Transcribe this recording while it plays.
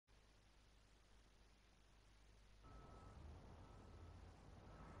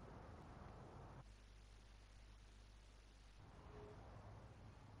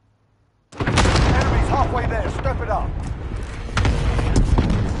halfway there. Step it up.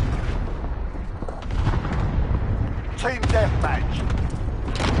 Team deathmatch.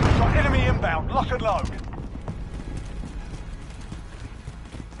 Got enemy inbound. Lock and load.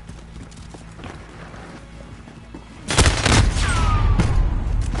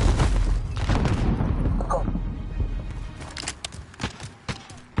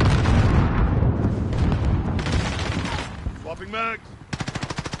 Swapping mags.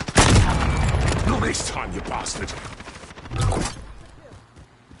 Not this time, you bastard.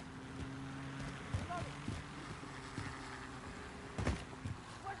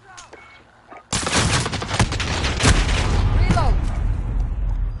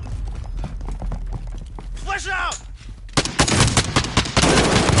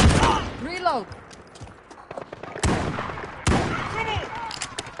 Reload!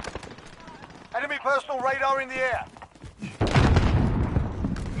 Enemy personal radar in the air.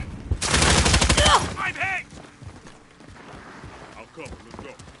 I'm hit! I'll come, let's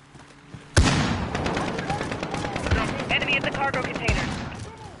go. Enemy at the cargo container.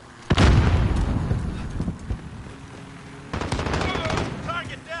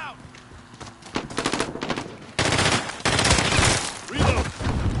 Target down. Reload!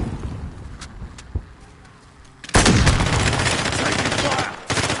 Taking fire!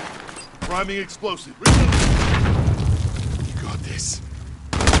 Priming explosive. Reload! You got this.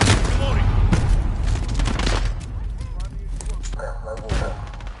 Reloading!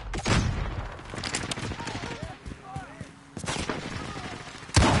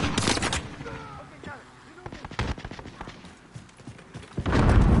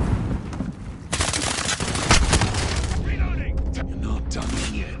 You're not done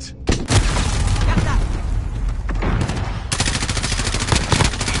yet.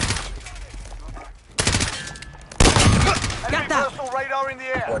 Enemy personal radar in the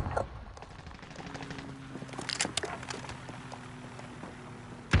air.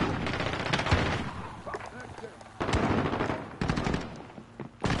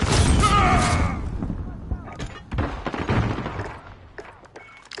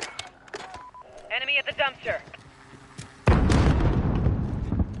 Enemy at the dumpster.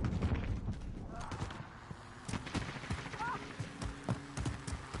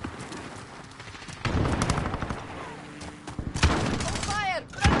 Fire!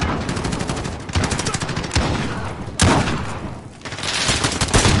 Fire!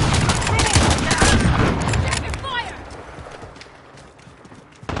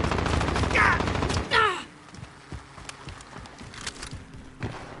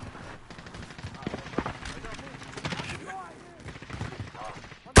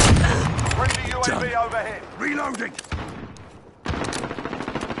 Friendly UAV overhead. Reloading!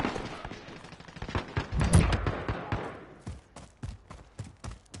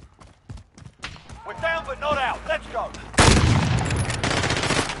 We're down but not out. Let's go.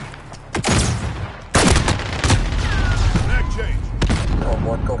 Mag change.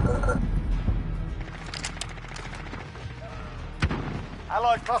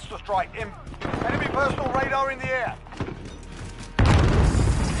 Allied cluster strike. Enemy personal radar in the air.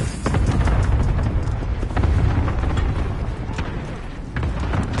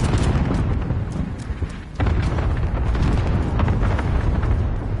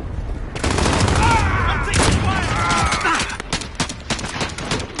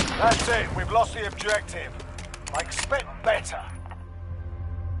 That's it. We've lost the objective. I expect better.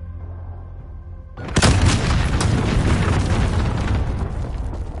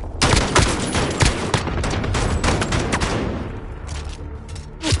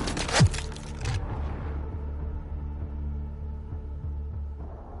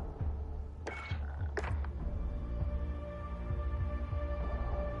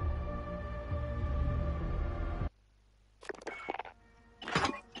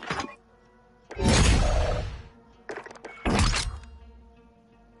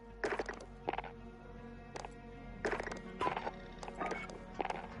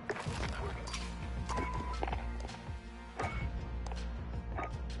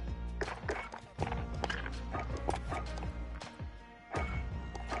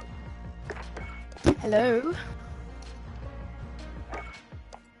 Hello?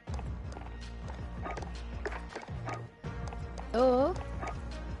 Oh.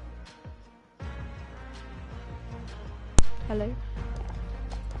 Hello?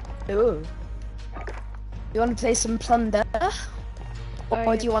 Oh. You want to play some plunder?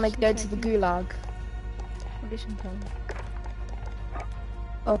 Or do you want to go to the gulag?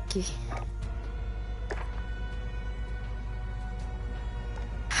 Okay.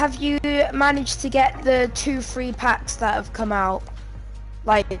 Have you managed to get the 2 free packs that have come out?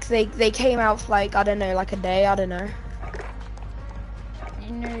 Like they came out for like, I don't know, like a day, I don't know.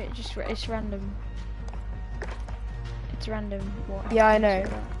 You know, it's random. It's random. What? Yeah, I know.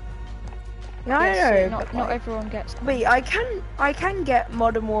 Yeah, I Yes, know. not everyone gets. Wait, I can get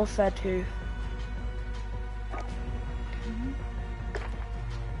Modern Warfare 2.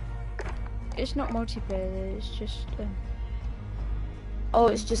 It's not multiplayer. It's just. Oh,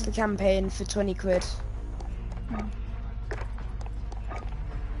 it's just a campaign for 20 quid.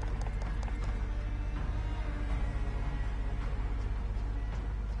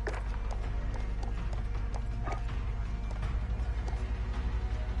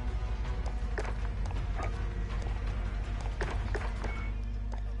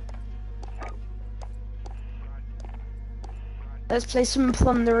 Let's play some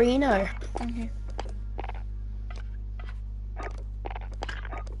Plunderino. Okay.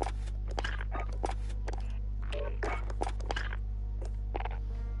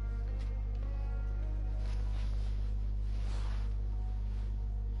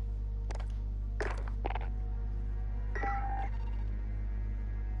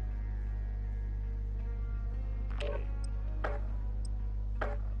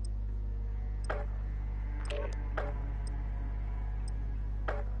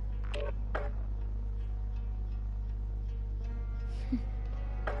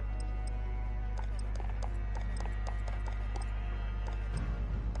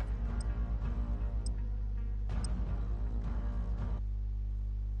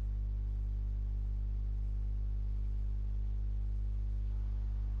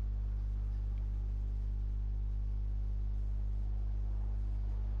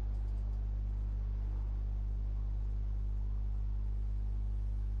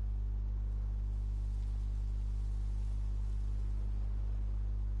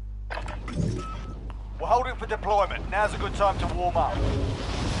 We're holding for deployment. Now's a good time to warm up.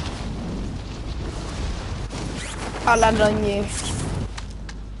 I'll land on you.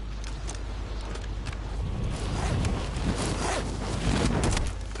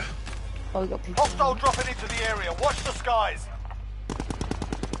 Oh, we got people. Hostile dropping into the area. Watch the skies.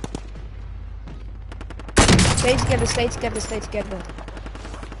 Stay together, stay together, stay together.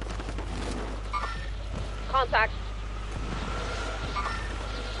 Contact.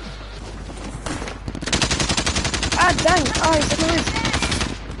 Ah, dang! Oh, he's close.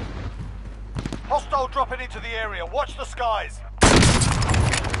 Hostile dropping into the area. Watch the skies.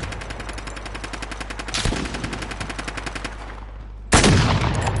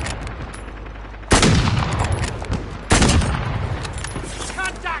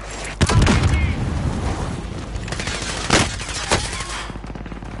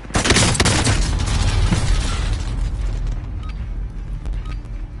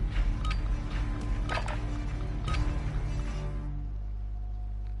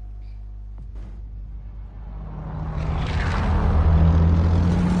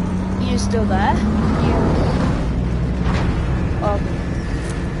 You still there? Oh.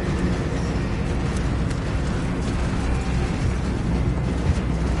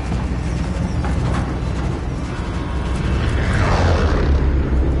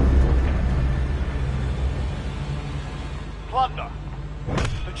 Plunder.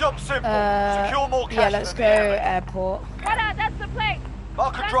 The job's simple. Secure more cash. Yeah, let's for go the airmen. airport. That's the place.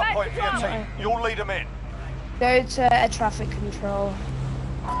 Mark a Stand drop by point to for your drop. team. You'll lead them in. Go to air traffic control.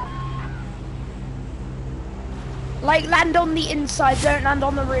 Like, land on the inside, don't land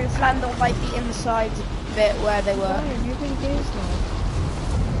on the roof, land on like the inside bit where they were. Oh, nobody goes now.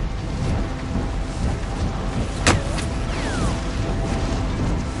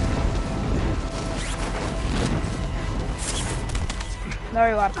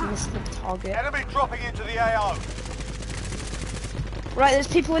 No, I missed the target. Enemy dropping into the AO. Right, there's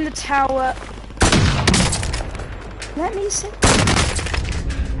people in the tower. Let me see.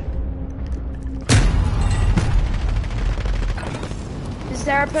 Is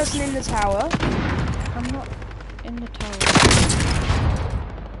there a person in the tower? I'm not in the tower.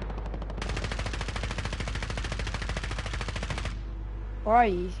 Where are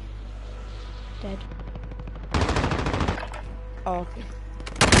you? Dead. Oh, okay.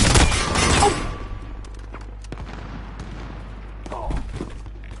 Oh!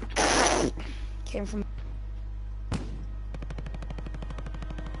 Came from...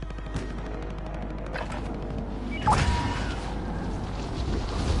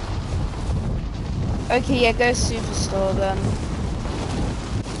 Okay, yeah, go Superstore then.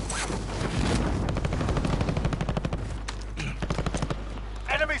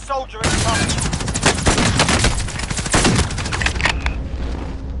 Enemy soldier in the tunnel.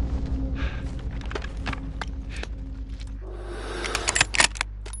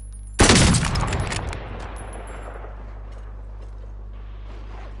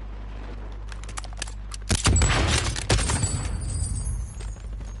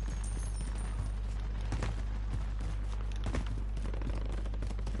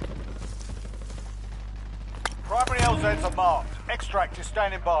 LZs are marked. Extract is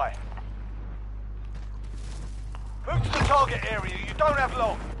standing by. Move to the target area. You don't have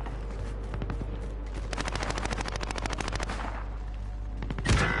long.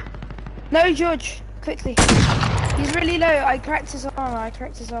 No, George, quickly. He's really low. I cracked his armor.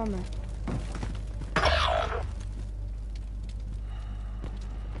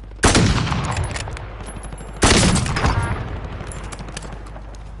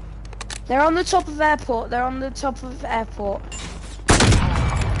 They're on the top of airport.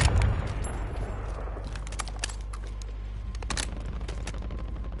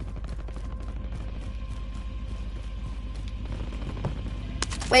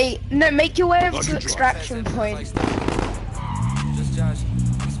 Wait, no, make your way over to extraction point.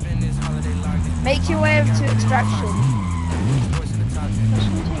 Make your way over to extraction.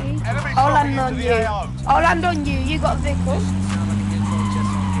 Enemy I'll dropping land on into you. the AO. I'll land on you. You got a vehicle?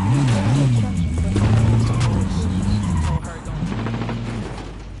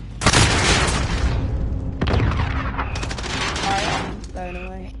 Alright, I'm blown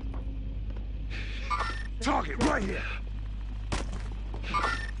away. Target right here.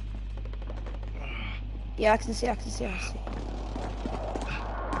 Yeah, I can see. I'm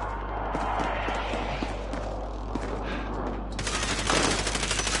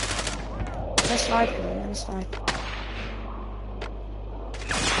a sniper.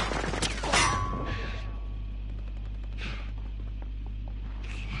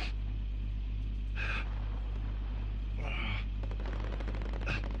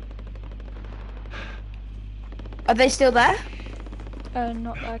 Are they still there?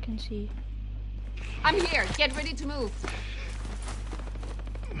 Not that I can see. I'm here. Get ready to move.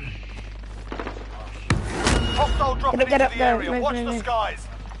 Hostile dropping Get into up, the go. area. Move, Watch move, the move. skies.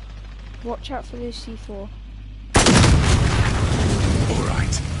 Watch out for this C4. All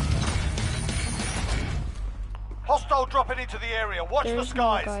right. Hostile dropping into the area. Watch There the is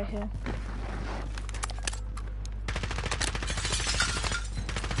another skies. guy here.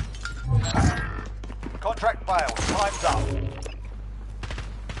 Contract failed. Time's up.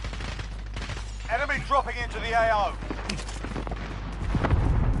 Enemy dropping into the AO.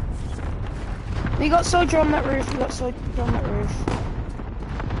 We got soldier on that roof.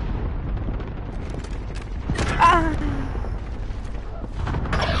 Ah!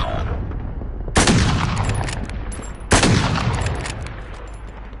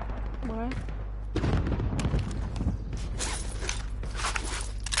 Where?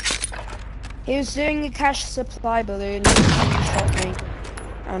 He was doing a cash supply balloon and he shot me.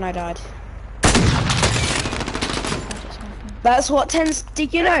 And I died. That's what tends.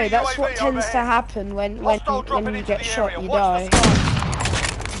 Did you know? That's what tends to happen when Hostile dropping you into get the shot. area. You Watch die. the skies.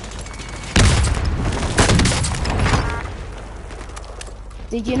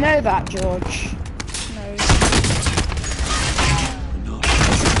 Did you know that, George? No.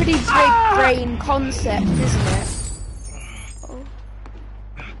 It's a pretty big brain concept, isn't it?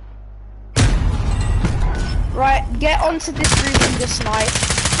 Right, get onto this roof and just snipe.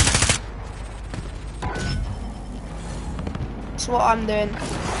 That's what I'm doing.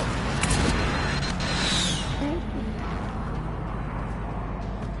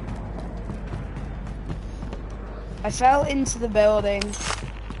 I fell into the building.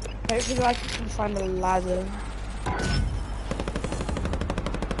 Hopefully I can find a ladder.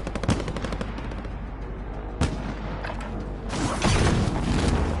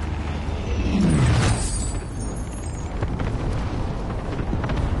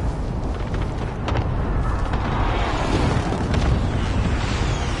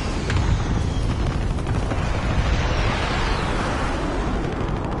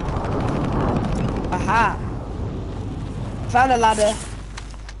 Aha! Found a ladder.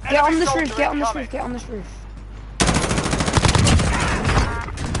 Get on this roof, get on this roof, get on this roof.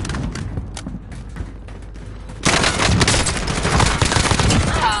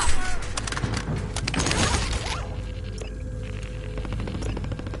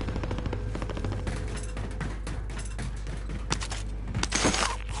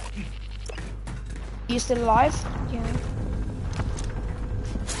 You still alive? Yeah.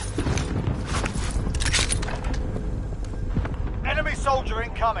 Enemy soldier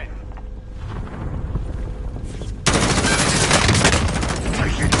incoming.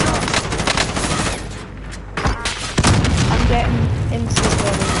 I'm getting into this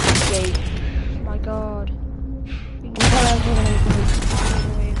building. Gate. Oh my god.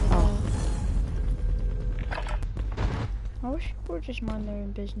 I wish people would just mind their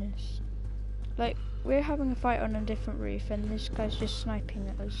own business. Like, we're having a fight on a different roof and this guy's just sniping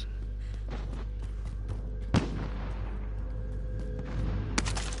at us.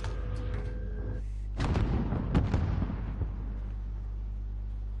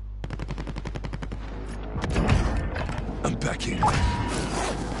 I'm back in.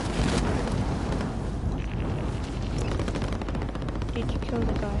 Did you kill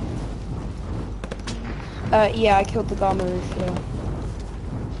the guy? Yeah, I killed the guy on the roof, yeah.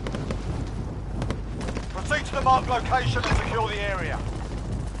 Proceed to the marked location and secure the area.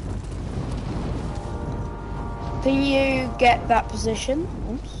 Can you get that position?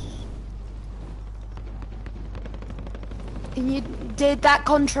 Oops. Did that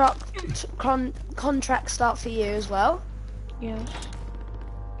contract start for you as well? Yes.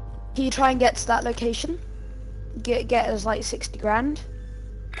 Can you try and get to that location? Get us like 60 grand.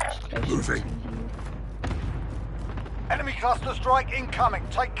 Moving. Enemy cluster strike incoming.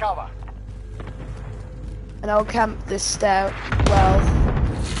 Take cover. And I'll camp this stair well.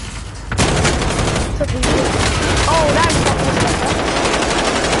 Oh, that's not much better.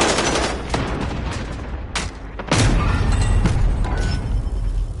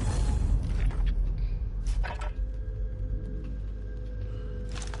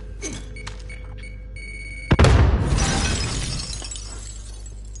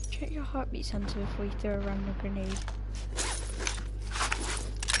 Check your heartbeat sensor before you throw a random grenade.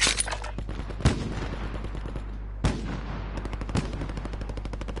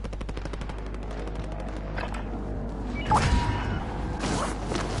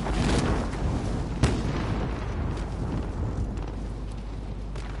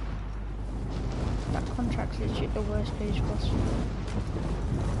 That contract's legit the worst page possible.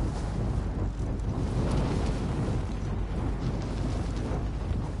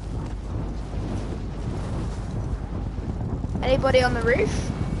 Anybody on the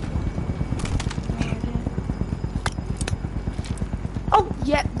roof? Oh,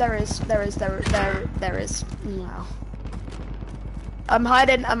 yeah, there is. Wow. I'm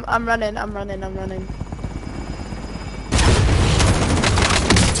hiding. I'm running.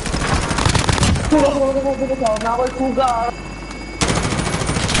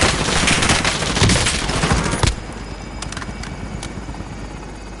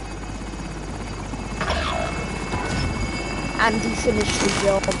 And he finished the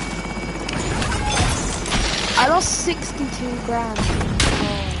job. I lost 62 grand.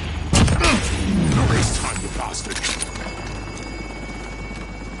 Don't waste time, you bastard.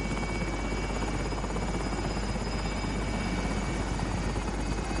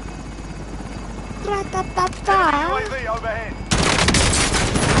 UAV overhead.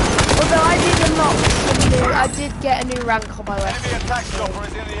 Although I did get a new rank on my weapon. Enemy attack chopper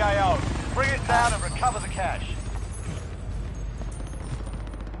is in the AO. Bring it down and recover the cash.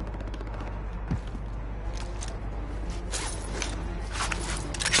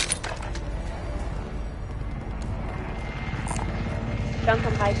 Jump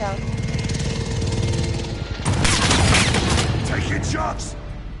from high tower. Taking shots.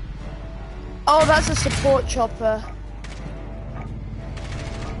 Oh, that's a support chopper.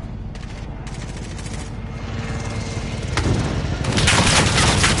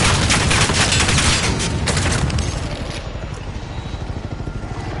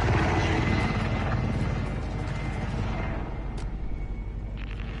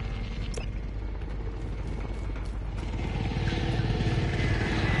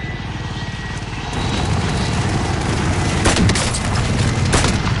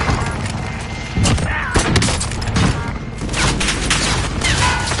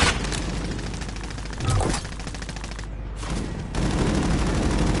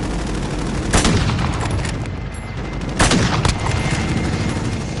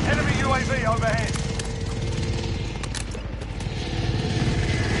 Overhead.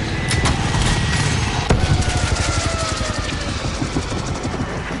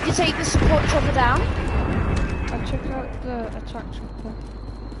 Did you take the support chopper down? I took out the attack chopper.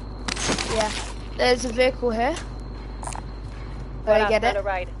 Yeah. There's a vehicle here. Go I get it?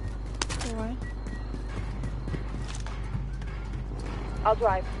 Right. Alright. I'll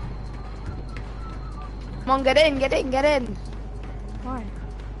drive. Come on, get in. Why?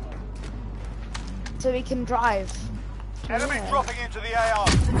 So we can drive. Enemy dropping into the AR.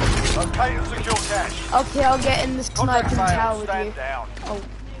 Locate and secure cash. Okay, I'll get in the sniping tower with you. Down. Oh,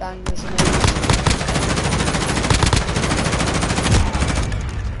 dang, there's an enemy.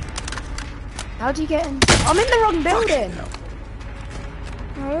 How do you get in? I'm in the wrong building.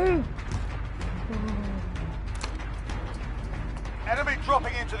 Oh. Enemy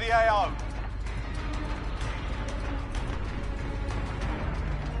dropping into the AO.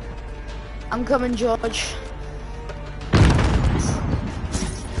 I'm coming, George.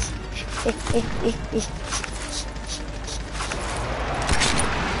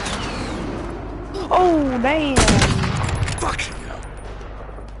 Oh, damn. Fuck you.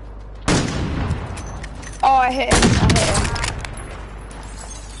 I hit him.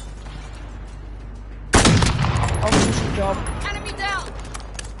 Oh, good job. Enemy down!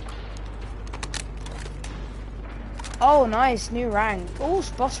 Oh, nice. New rank. Oh,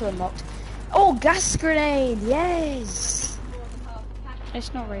 spotter unlocked. Oh, gas grenade. Yes.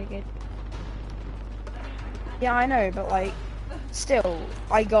 It's not very good. Yeah, I know, but like, still,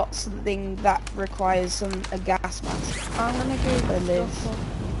 I got something that requires a gas mask. I'm gonna go to live.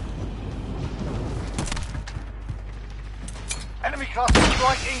 Enemy cluster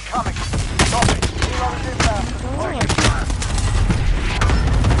strike incoming. Copy. Zero is inbound.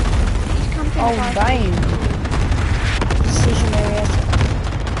 He's camping Oh, by damn. Decision area.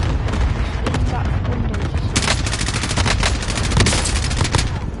 in that window.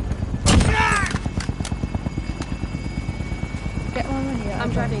 Get my money out. I'm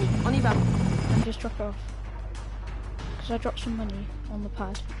driving. On your back. And just drop it off. Because I dropped some money on the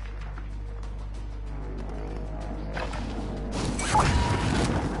pad.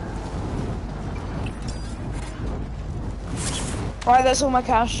 Right, that's all my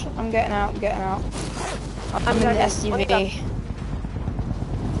cash. I'm getting out. I'm in the driving. SUV.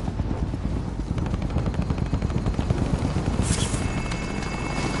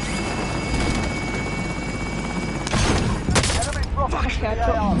 Enemy dropping Okay, I into the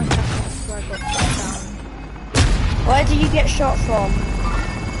dropped AR. my cash after I got shot down. Where did you get shot from?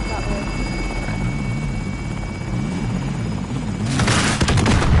 That way.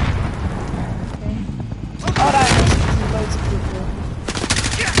 Okay. Oh, that is loads of people.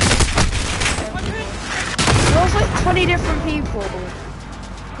 There was like 20 different people.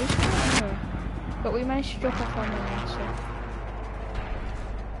 Who's coming? But we managed to drop off our money, so.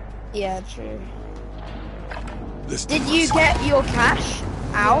 Yeah, true. This Did you get your cash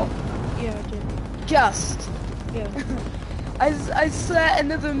out? Yeah, I did. Just. Yeah. I swear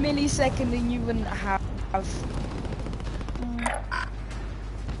another millisecond and you wouldn't have.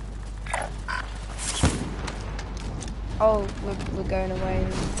 Oh, we're going away.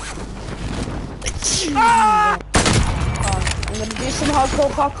 Ah! Oh, I'm gonna do some hardcore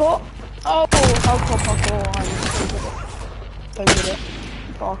parkour. Oh, hardcore parkour. I'm so good at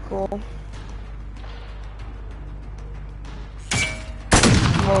parkour.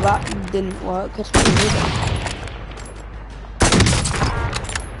 Well, that didn't work. It's pretty good.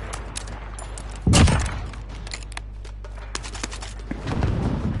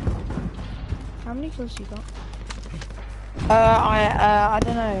 How many kills you got? I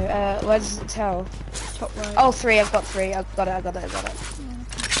don't know. Where does it tell? Top right. Oh, 3. I've got 3. I got it.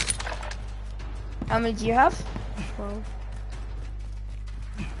 How many do you have? 12.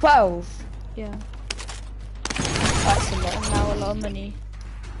 12. Yeah. That's a lot. And now a lot of money.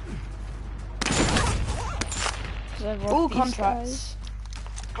 'Cause I robbed All these contracts.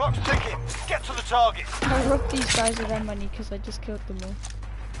 Clock's ticking. Get to the target. I robbed these guys of their money because I just killed them all.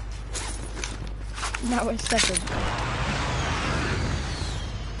 Now it's 7.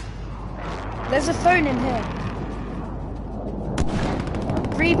 There's a phone in here.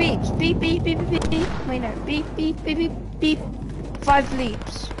 3 beeps. Beep, beep, beep, beep, beep. Wait, no. Beep, beep, beep, beep, beep. 5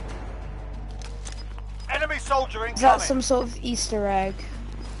 bleeps. Enemy soldier Is that incoming. some sort of Easter egg?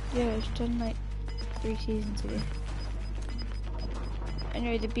 Yeah, it's done like 3 seasons ago.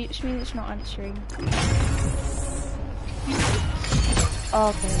 Anyway, the beeps mean it's not answering.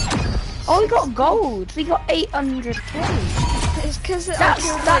 Okay. Oh, we got gold. We got 800k. It's because I That's-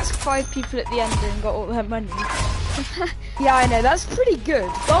 killed that's- like 5 people at the end and got all their money. Yeah, I know. That's pretty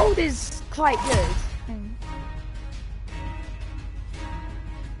good. Gold is quite good.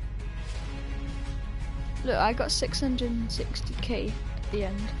 Look, I got 660k at the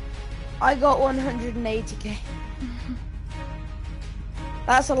end. I got 180k.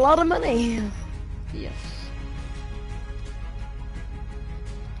 That's a lot of money. Yes.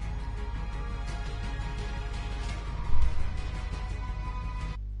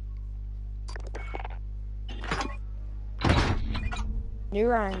 New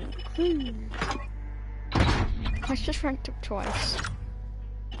rank. I just ranked up twice.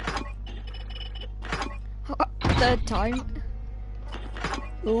 Third time.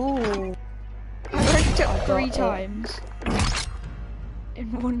 Ooh. I ranked I up got 3 it. times.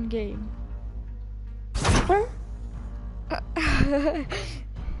 In one game.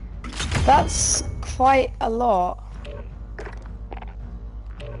 That's quite a lot.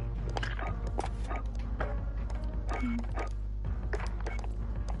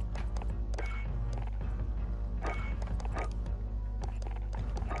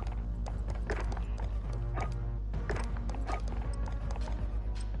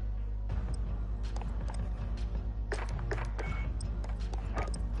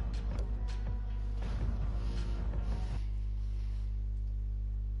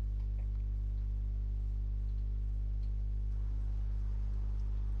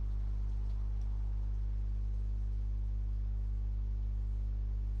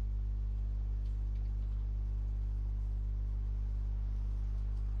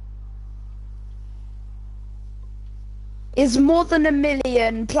 Is more than 1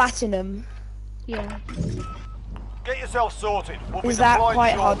 million platinum? Yeah. Get yourself sorted. We'll be Is that deploying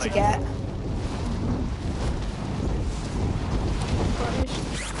quite hard to shortly. get?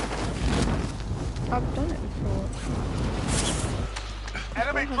 I've done it before.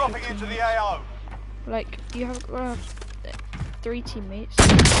 Enemy dropping into the AO. Like, you have 3 teammates.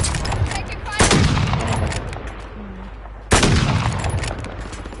 Taking fire!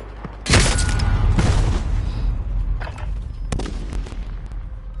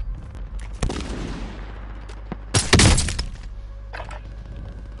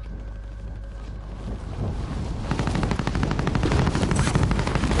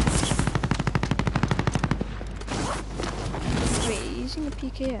 Wait, are you using a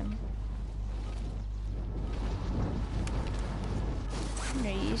PKM? No,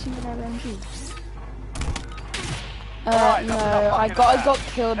 you're using an LMG. Alright, No, that's enough I fucking got about.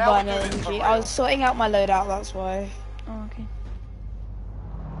 killed Now by an we do this for LMG. real. I was sorting out my loadout, that's why. Oh, okay.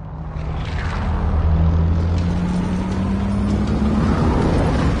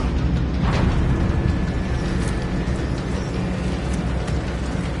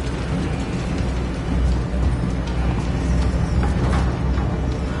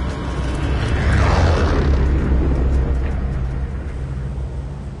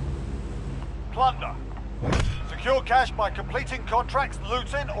 Plunder. Secure cash by completing contracts,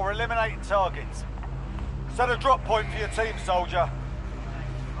 looting, or eliminating targets. Set a drop point for your team, soldier.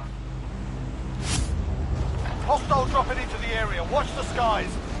 Hostile dropping into the area. Watch the skies.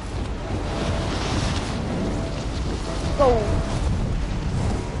 Go.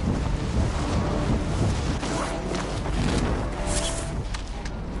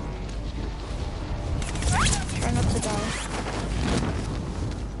 Try not to die.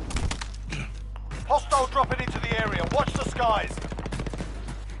 Hostile dropping into the area. Watch the skies.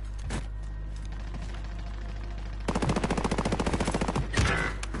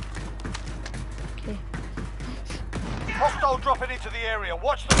 Okay. Hostile dropping into the area.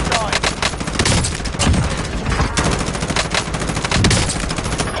 Watch the skies.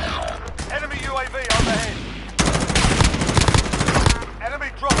 Enemy UAV overhead. Enemy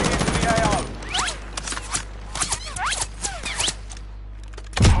dropping into the AO.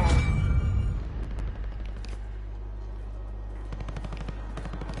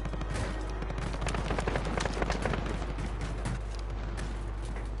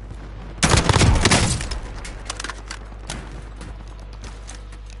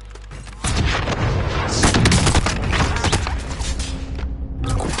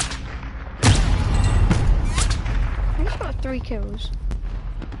 I just got 3 kills.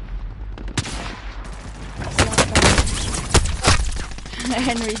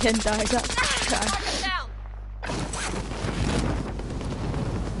 Henry then died. That's trash. Down!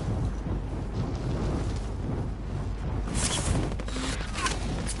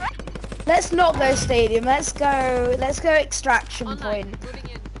 Let's not go stadium. Let's go extraction point. Moving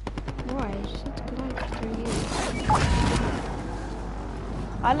in. Why? I just had to glide for 3 years.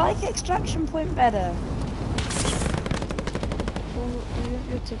 I like extraction point better. Well, you won't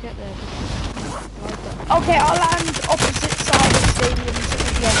be able to get there because Okay, I'll land opposite side of stadium to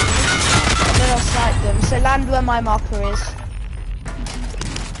the enemy, and then I'll snipe them. So land where my marker is.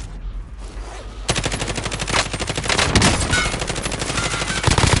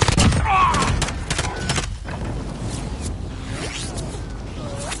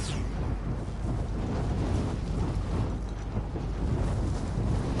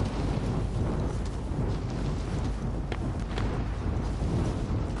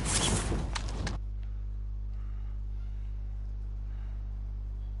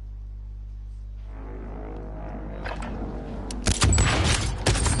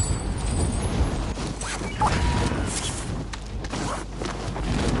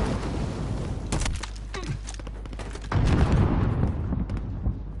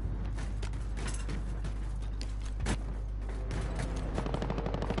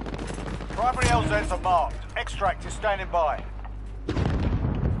 Primary LZs are marked. Extract is standing by.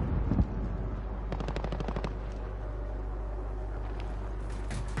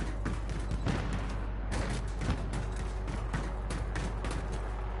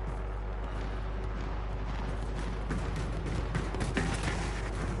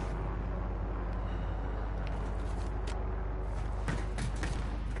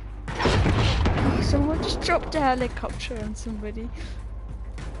 someone just dropped a helicopter on somebody.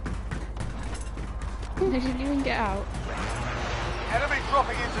 They didn't even get out. Enemy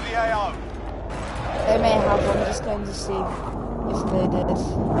dropping into the AO. They may have. I'm just going to see if they did.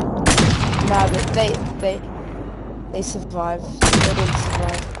 No, but they survived. They didn't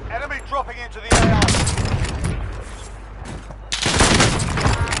survive. Enemy dropping into the AO.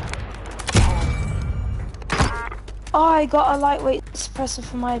 Oh, I got a lightweight suppressor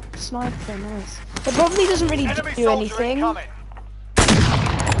for my sniper, nice. It probably doesn't really Enemy do soldier anything. incoming.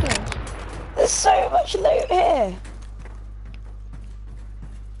 There's so much loot here.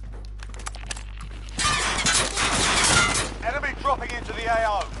 Enemy dropping into the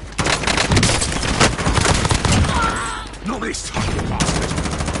AO. Not this time, you bastard!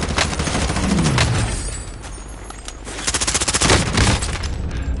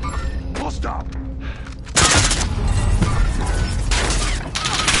 Hostile!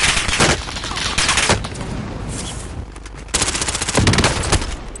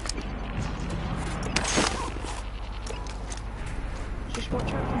 Just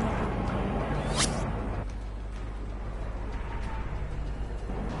watch out for me.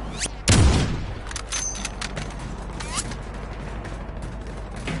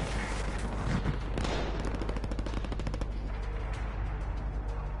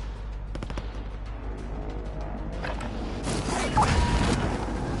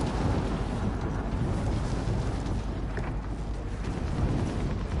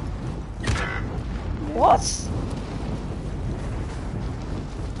 What?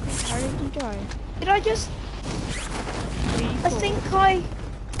 How did you die? Did I just... I think I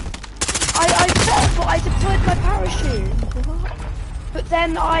fell, but I deployed my parachute. What? But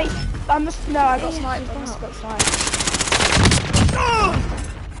then I must, no, I got sniped, I must have got sniped.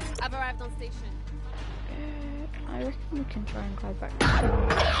 I've arrived on station. I reckon we can try and glide back.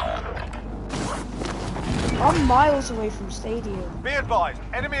 I'm miles away from stadium. Be advised,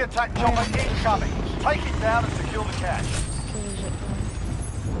 enemy attack chopper incoming. Take it down and secure the cache. Where is it from?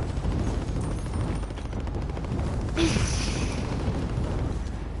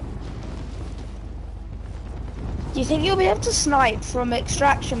 Do you think you'll be able to snipe from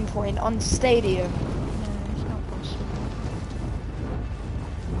extraction point on stadium? No, it's not possible.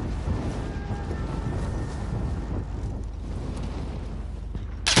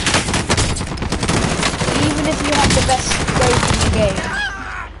 Even if you have the best scope in the game.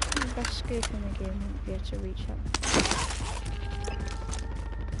 The best scope in the game won't be able to reach up.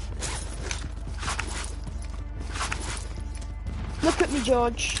 Look at me,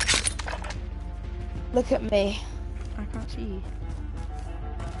 George. Look at me. I can't see you.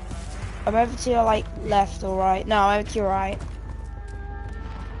 I'm over to your like left or right. No, I'm over to your right.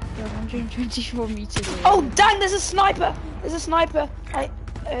 You're 124 meters away. Oh dang! There's a sniper. There's a sniper. Right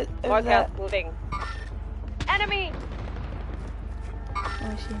over Mark there. out, moving. Enemy! Oh,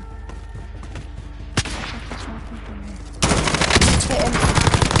 I see him. That's nothing from here. Hit him.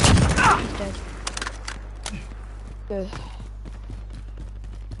 He's dead. Good.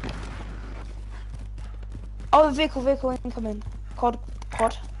 Oh, the vehicle incoming. Quad.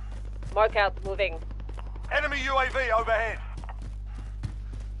 Mark out, moving. Enemy UAV overhead.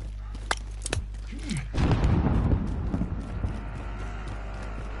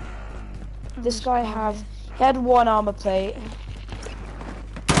 This guy he had one armor plate.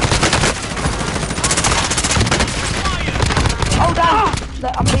 Oh damn!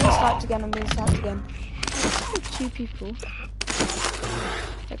 I'm being sniped again. Two people.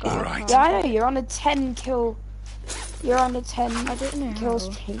 All right. Yeah, I know, you're on a 10 kill. You're on a 10 I don't know kill how.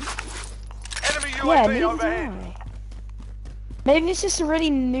 streak. Enemy Yeah, UAV neither do overhead. I. Maybe it's just a really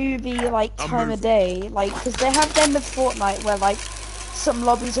newbie like time of day, like because they have them with Fortnite where like some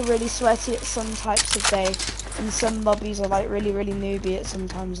lobbies are really sweaty at some types of day, and some lobbies are like really newbie at some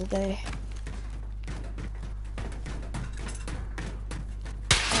times of day.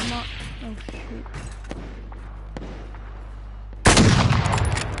 I'm not. Oh shoot.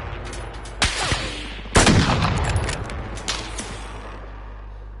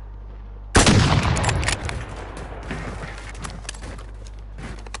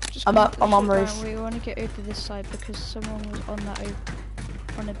 I'm on roof. We want to get over this side because someone was on that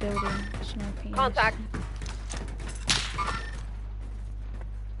on a building sniping. Contact.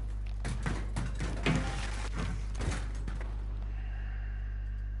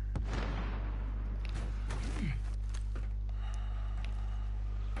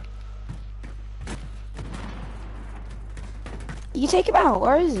 You take him out.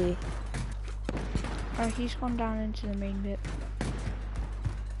 Where is he? He's gone down into the main bit.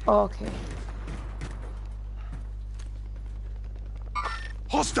 Oh, okay.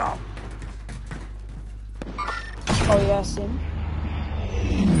 Hostile! Oh yeah, I see him.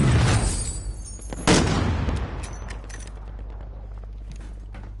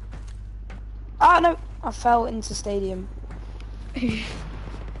 Ah no! I fell into stadium.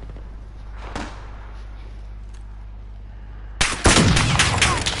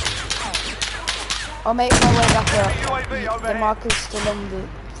 I'll make my way back up. UAV The overhead. marker's still on the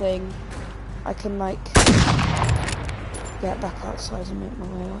thing. I can like... get back outside and make my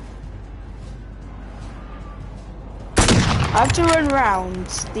way up. I have to run round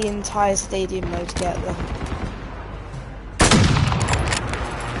the entire stadium though to get there.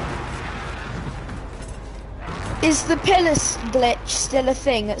 Is the pillar glitch still a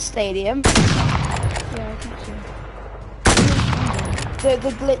thing at stadium? Yeah, I think so.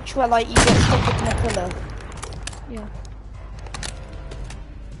 The glitch where like you get stuck in a pillar. Yeah.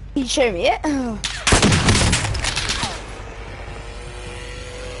 Can you show me it?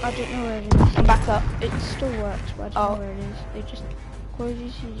 I don't know where it is. I'm back up. It still works, but I don't know where it is. They just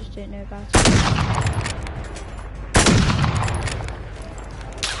apologies, you just don't know about it.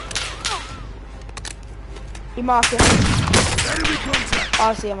 You mark it. Enemy contact! Oh,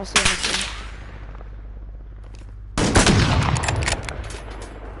 I see him, I see him, I see him.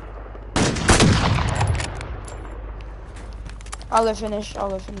 I'll go finish, I'll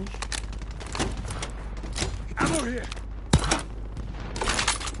go finish. Ammo here!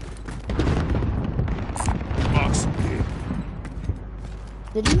 Marks here.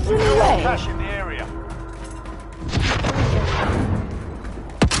 Did you run Secure away? cash in the area.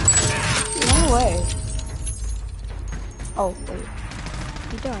 Run away. Oh, wait.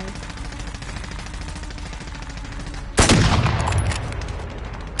 He died.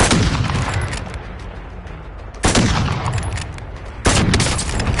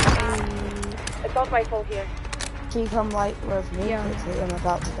 Assault rifle here. Can you come like with me? Yeah. Quickly, I'm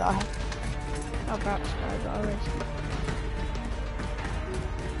about to die. I'm about to die, but I'll risk it.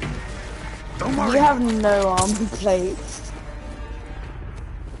 Don't You worry! have no armor plates.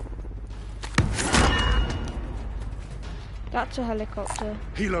 That's a helicopter.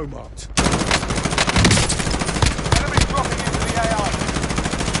 Helo marked. Enemy dropping into the AI.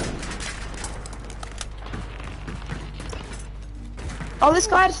 Oh, this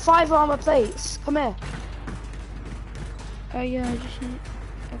guy had 5 armor plates. Come here. Oh yeah, I just need...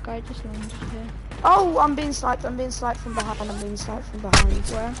 A guy just landed here. Oh, I'm being sniped from behind. I'm being sniped from behind.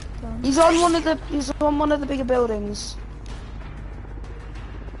 Where? Down. He's on one of the bigger buildings.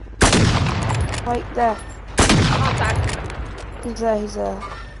 Right there. Contact. He's there, he's there.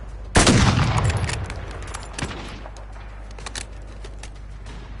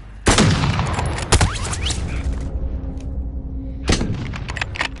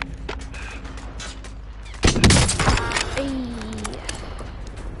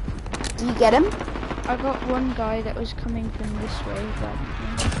 Did you get him? I got one guy that was coming from this way, but...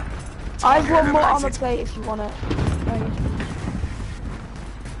 I have one more armor plate if you want it. Oh, yes, please.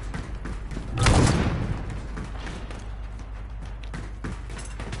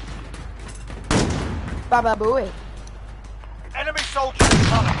 Baba boy. Enemy soldier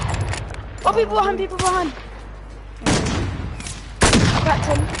incoming. Oh, people behind, people behind. Cracked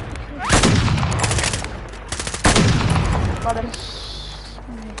him. Got him.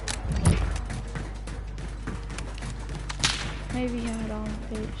 Maybe he had armor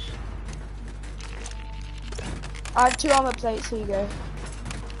plates. I have 2 armor plates, here you go.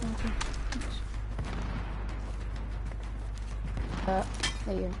 Okay, thanks.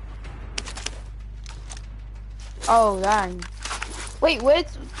 There you go. Oh, dang. Wait, we're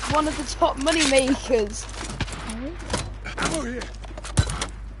one of the top money makers. Ammo here!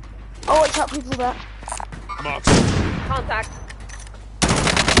 Oh, watch out, people there. Marked. Contact.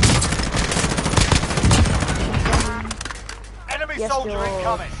 Enemy Yes, soldier George.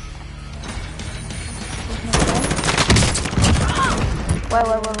 incoming. Wait.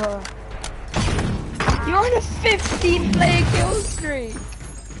 You're on a 15-player kill streak.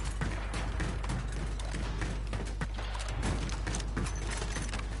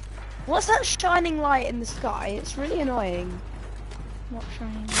 What's that shining light in the sky? It's really annoying. Not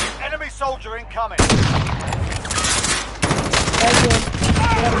shining. Enemy soldier incoming. There's your...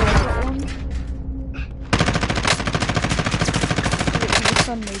 Got one. Literally the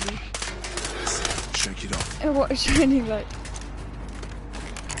sun, maybe. Shake it off. Oh, what a shining light.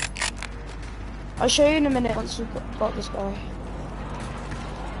 I'll show you in a minute once we've got this guy.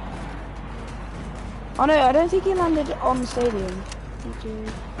 Oh no, I don't think he landed on the stadium. He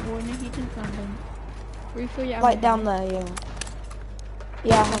did. Warning, he didn't land on. Refill your ammo. Like down there, yeah.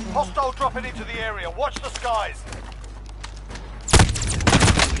 Yeah, I have one. Hostile dropping into the area. Watch the skies.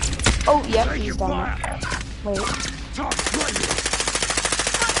 Oh, yep, Taking he's down fire! there. Wait. Target ready!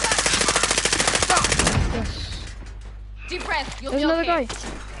 Yes. Deep breath. You'll There's be another okay. guy.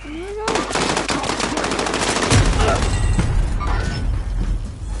 Another guy.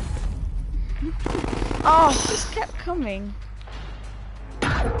 Oh, Just kept coming.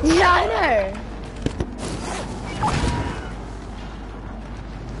 yeah, I know.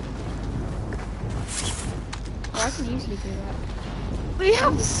 I can easily do that. We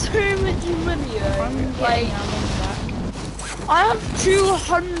have so much money though. I'm getting Like, our money back. I have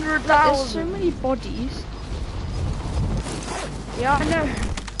 200,000. There's so many bodies. Yeah, I know.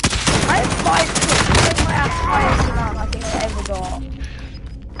 I have 5 kills. That's my highest amount I think I ever got.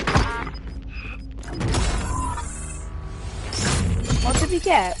 What did we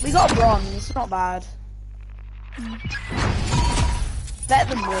get? We got a bronze. Not bad.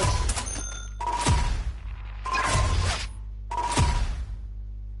 Better than wood.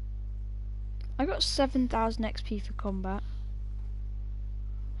 I got 7,000 XP for combat.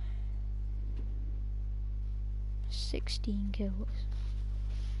 16 kills.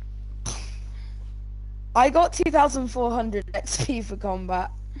 I got 2,400 XP for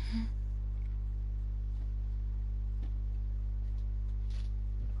combat.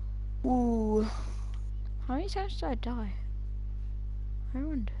 Ooh. How many times did I die? I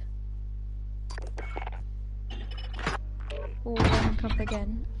wonder. Oh, rank up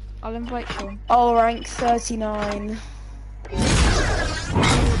again. I'll invite Sean. Oh, rank 39.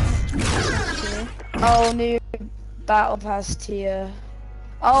 Oh, new battle pass tier.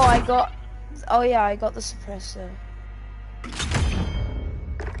 Oh, I got. Oh yeah, I got the suppressor.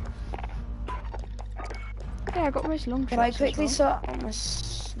 Yeah, I got most long shots. Can I quickly as well. sort on my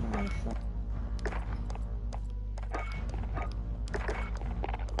sniper?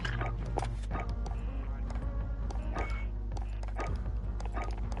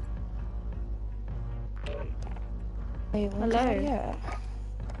 Wait, what did I Hello? get?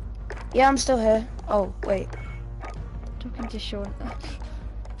 Yeah, I'm still here. Oh, wait. Talking to Sean.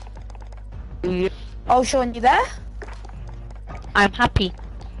 Oh, Sean, you there? I'm happy.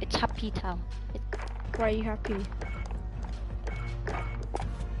 It's happy town. Why are you happy?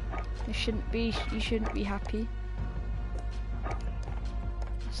 You shouldn't be. You shouldn't be happy.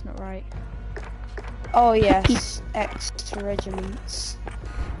 That's not right. Oh, yes. Extra regiments.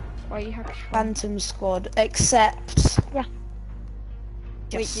 Why are you happy? Sean? Phantom squad. Except. Yeah.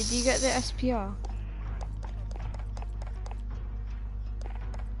 Wait, did you get the SPR?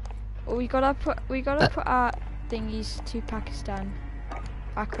 Well, we gotta put our thingies to Pakistan.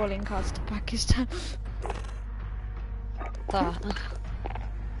 Our calling cards to Pakistan.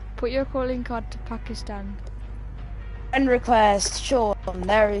 Put your calling card to Pakistan. Friend request. Sean,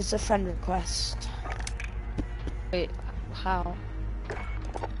 there is a friend request. Wait, how?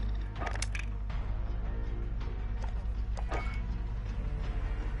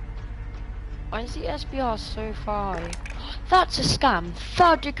 Why is the SBR so far away? That's a scam.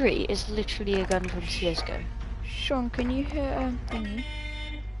 Third degree is literally a gun from CSGO. Sean, can you hear thingy? You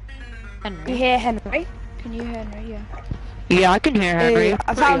Henry? hear Henry? Can you hear Henry? Yeah. Yeah, I can hear Henry.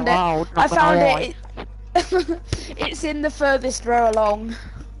 I found it. Loud, I not gonna found lie. it. It's in the furthest row along.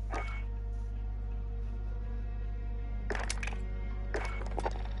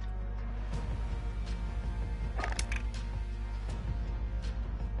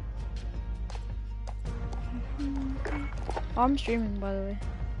 I'm streaming, by the way.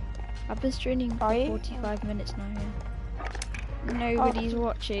 I've been streaming Are for you? 45 minutes now. Yeah. Nobody's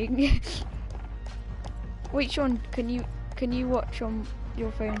watching. Wait, Sean, can you watch on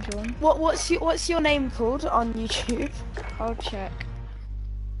your phone, Sean? What's your name called on YouTube? I'll check.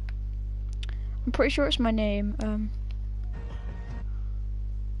 I'm pretty sure it's my name.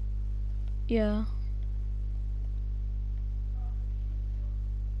 Yeah.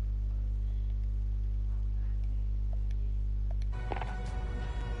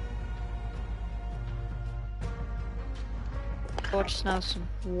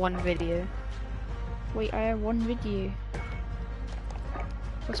 AdsSnelson's one video. Wait, I have one video.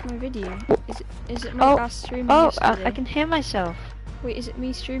 What's my video? Is it my last streaming yesterday? I can hear myself. Wait, is it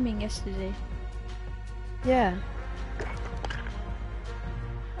me streaming yesterday? Yeah.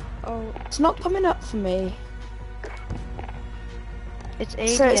 Oh, It's not coming up for me. It's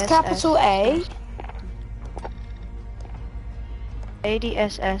ADSS. So it's capital A.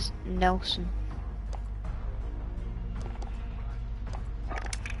 ADSS Nelson.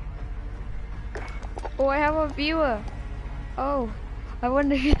 oh, I have a viewer. Oh, I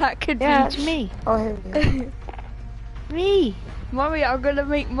wonder who that could be. Yeah, it's me. Oh, here we go. Me. Mommy, I'm gonna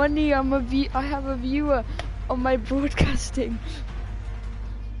make money. I have a viewer on my broadcasting.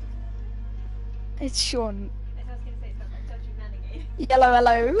 It's Sean. Yellow,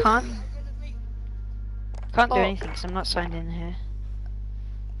 hello. Can't do Oh. anything because I'm not signed in here.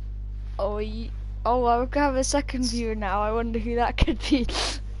 Oh, I'll have a second viewer now. I wonder who that could be.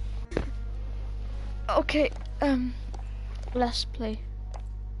 Okay, let's play.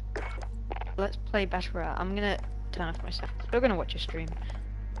 Let's play Battle Royale. I'm gonna turn off my stuff. Still gonna watch your stream.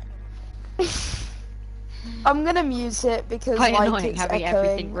 I'm gonna mute it because Quite like annoying it's having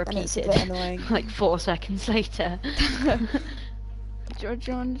everything echoing and it's a repeated. bit annoying. Like 4 seconds later. Do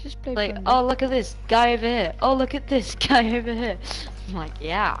you want to just play Like, Plunder? oh look at this guy over here. Oh look at this guy over here. I'm like,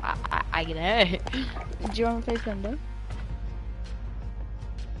 yeah, I know. Do you want to play Plunder?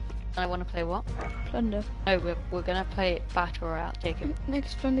 I want to play what? Plunder. No, we're gonna play Battle Royale. Take it.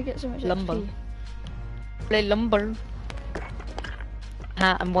 Next Plunder gets so much Lumber. XP. Play Lumber.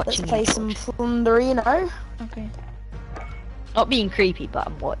 I'm Let's watching play you. some George. Plunderino. Okay. Not being creepy, but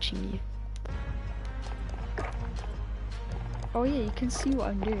I'm watching you. Oh yeah, you can see what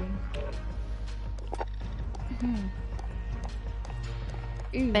I'm doing.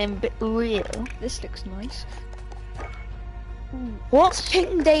 Ooh, I'm a bit real. this looks nice. Ooh, What's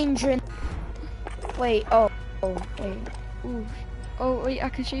ping danger in... Wait, wait. ooh. Oh wait, I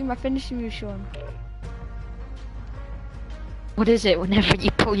can show you my finishing move, Sean. What is it whenever you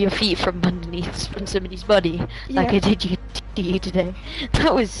pull your feet from underneath from somebody's body? Like I Yeah. did to you today.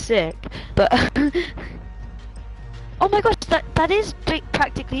 That was sick. But oh my gosh, that is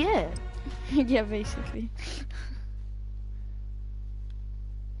practically it. Yeah, basically.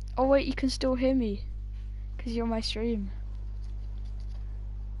 Oh wait, you can still hear me, cause you're on my stream.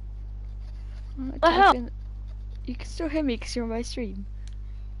 The hell? You can still hear me, cause you're on my stream.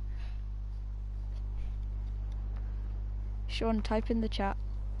 Sean, type in the chat.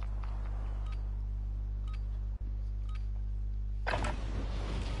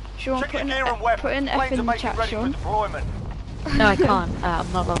 Sean, Check put your an, gear and weapons. put an F Planes in are the making chat, ready for Sean. deployment. No, I can't.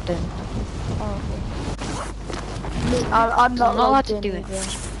 I'm not logged in. Oh, I'm not I'm not allowed logged to in do it.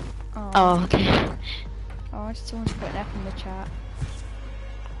 either. Oh, okay. Oh, I just want to put an F in the chat.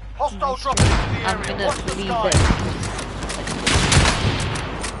 Hostile dropping into the I'm area. gonna Watch the leave skies. it.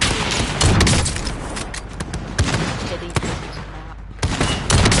 Delete this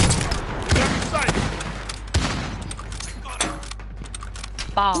now.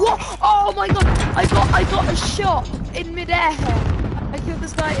 Bah. What? Oh my god! I got a shot in midair. I killed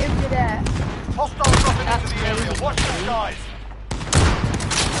this guy in midair. Hostile dropping That's into the area. amazing, Watch the actually. skies.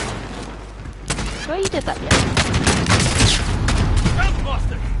 Sure you did that yet?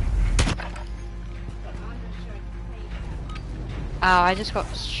 Oh, I just got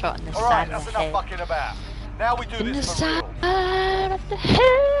shot in the Alright, side that's of the enough head. fucking about. Now we do In the this for side real. of the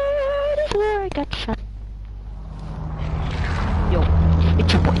head is where I got shot. Yo,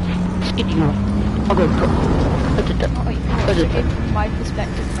 it's your boy, Skinny Yo. I'll go. Oh, wait, no, it's okay from my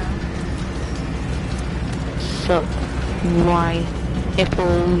perspective now. So, my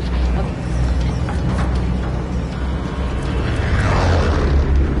nipples.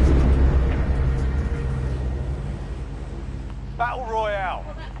 Battle Royale.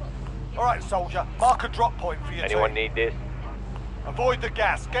 Alright, soldier. Mark a drop point for your Anyone team. need this? Avoid the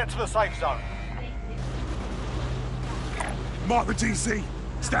gas. Get to the safe zone. Mark the DC.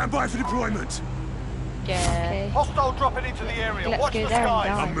 Stand by for deployment. Yeah. Okay. Hostile dropping into the area. Let's Watch go the there and skies.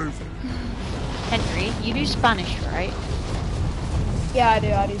 down. I'm moving. Henry, you do Spanish, right? Yeah, I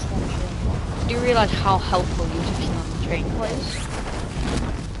do Spanish. Do you realise how helpful you're taking on the train? What is?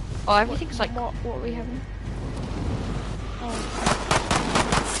 Oh, everything's like What are we having?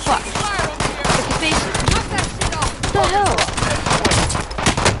 fuck. Look at this. What the hell?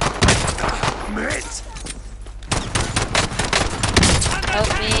 Mate! Help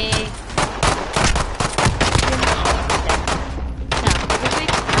me.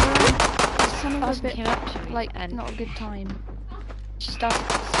 It's kind of a Person bit came up to me like and not a good time. she started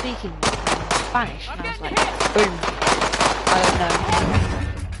speaking Spanish, and I was like, boom. I don't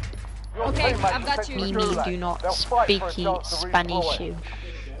know. Your Okay, teammates I've got are sent you. to the Mimi gulag. do not They'll fight for a speaky chance to Spanish redeploy. you.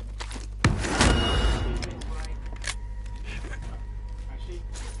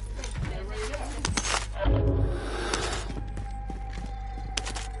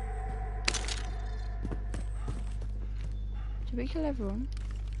 Did we kill everyone?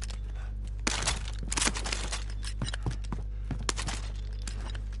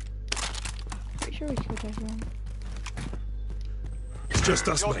 Pretty sure we killed everyone. It's just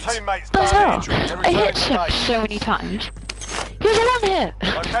us, Your mate. teammates What the hell? badly injured. They're I hit returning him today. so many times. Here's one here.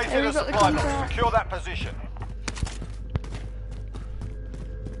 Located Hey, we a got the supply box. contract. Secure that position.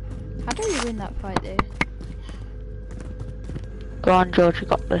 How do we win that fight though? Go on, George, you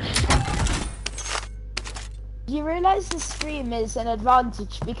got this. You realise the stream is an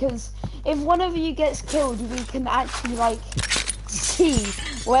advantage because if one of you gets killed, we can actually like see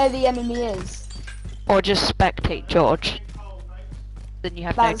where the enemy is. Or just spectate George. Then you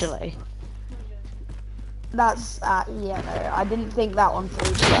have no That's- delay. That's yeah, no, I didn't think that one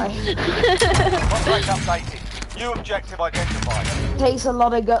through. So Contract updated. New objective identified. it takes a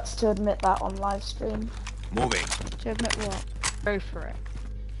lot of guts to admit that on live stream. Moving. To admit what? Go for it.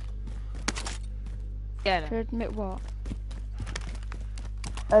 Get To him. admit what?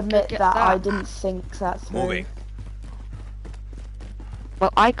 Admit Get that I that. didn't think that through. Moving.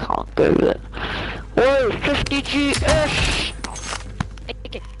 Well, I can't go there. Whoa, 50 GS!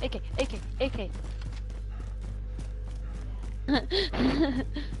 AK, AK, AK, AK.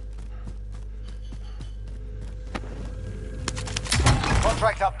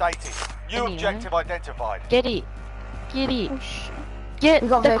 Contract updated. New Anyway. objective identified. Get it. Get it. Oh shit. Get We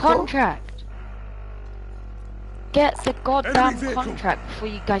got the vehicle. contract. Get the goddamn Enemy vehicle. contract before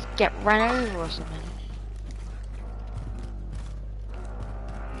you guys get ran over or something.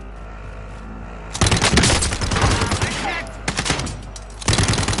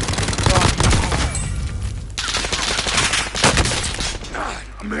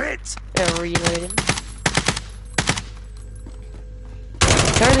 I'm hit. They're reloading.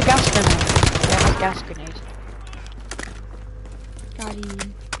 Throw the gas grenade. Throw the gas grenade. Got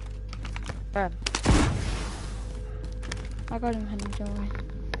him. Throw 'em. I got him, Henry, don't worry.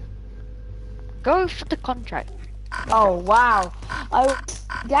 Go for the contract. Oh wow! I was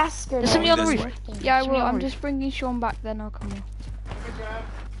gas grenade. There's somebody on the This roof. way. Yeah, I Somebody will. on I'm the roof. just bringing Sean back, then I'll come off.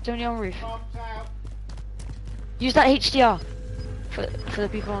 Somebody on the roof. Use that HDR for the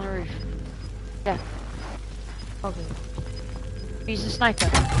people on the roof. Yeah. Okay. Use the sniper.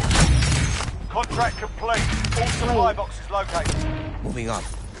 Contract complete. All supply boxes located. Moving up.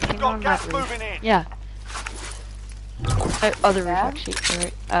 Anyone Got on gas that roof? moving in. Yeah. Oh, other roof Yeah? actually.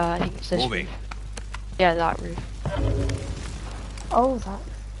 Right. I think it's this Moving. roof. Yeah, that roof. Oh, that.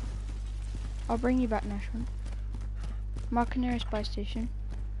 I'll bring you back, Nashman. Mark nearest buy station.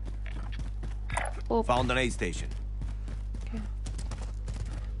 Found an aid station. Okay.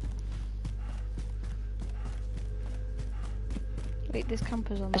 Wait, there's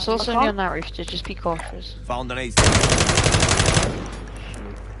campers on I that. saw roof. somebody on that roof, so just be cautious. Found an aid station.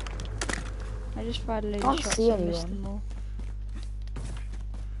 I just fired a load Can't of shots see and missed anyone. them all.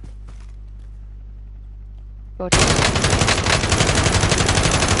 Good.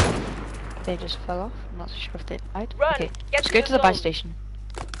 They just fell off. I'm not so sure if they died. Run! Okay, Get let's to go the to the buy zone. station.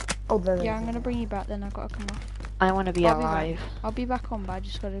 Oh, there. Yeah, I'm gonna bring you back, then I've got to come off. I want to be I'll be back. alive. I'll be back on, but I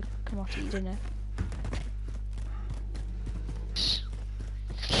just gotta come off to eat dinner.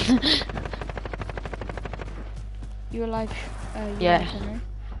 You alive? You Yeah. alive, Henry?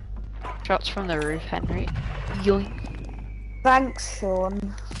 Shots from the roof, Henry. Yoink. Thanks,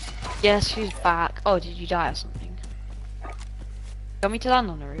 Sean. Yes, she's back. Oh, did you die or something? You want me to land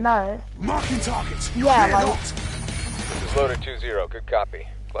on the roof? No. Marking targets. Yeah, Clear like- not. This is loader 2-0. Good copy.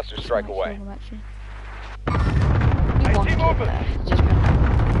 Cluster strike Might away. kill them, actually. You want team to over. there. Just been...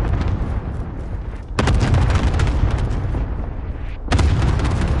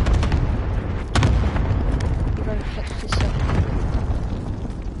 You gotta fix this up.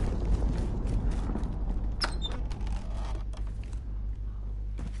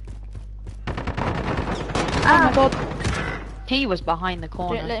 Oh my god. He was behind the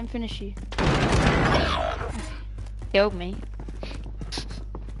corner. Let him finish you. Killed me.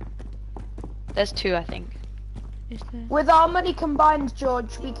 There's two, I think. Is there? With our money combined,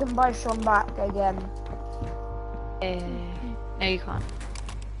 George, we can buy Sean back again. No, you can't.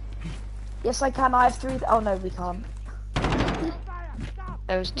 Yes, I can. I have 3. Oh no, we can't.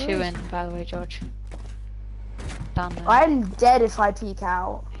 There was two in, by the way, George. Down there. I'm dead if I peek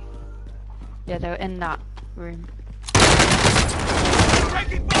out. Yeah, they were in that room.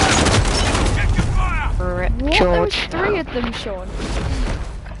 Rip, What? There was George. 3 of them, Sean.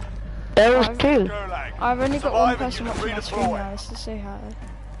 There was two. Gulag. I've only got one Survive and person you can watching my stream redeploy. now. This is so hard.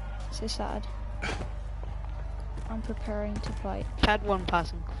 So sad. I'm preparing to fight. Had one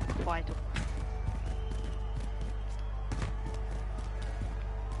person fight.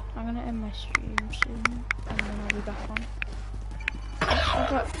 I'm gonna end my stream soon, and then I'll be back on. I've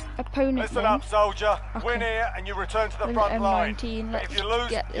got opponent Listen then. up, soldier. Okay. Win here and you return to the With front line. M19, But if let's you lose,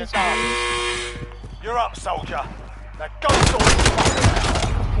 get you're this done. done. You're up, soldier. Now go sort this fucker out.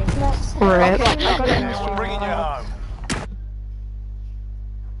 Rip. Okay, I got it in the stream. Bringing you home.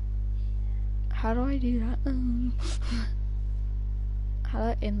 How do I do that? How do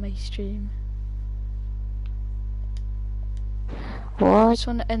I end my stream? I What? just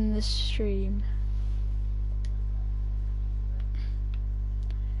want to end the stream.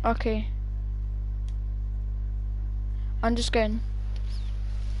 Okay. I'm just going.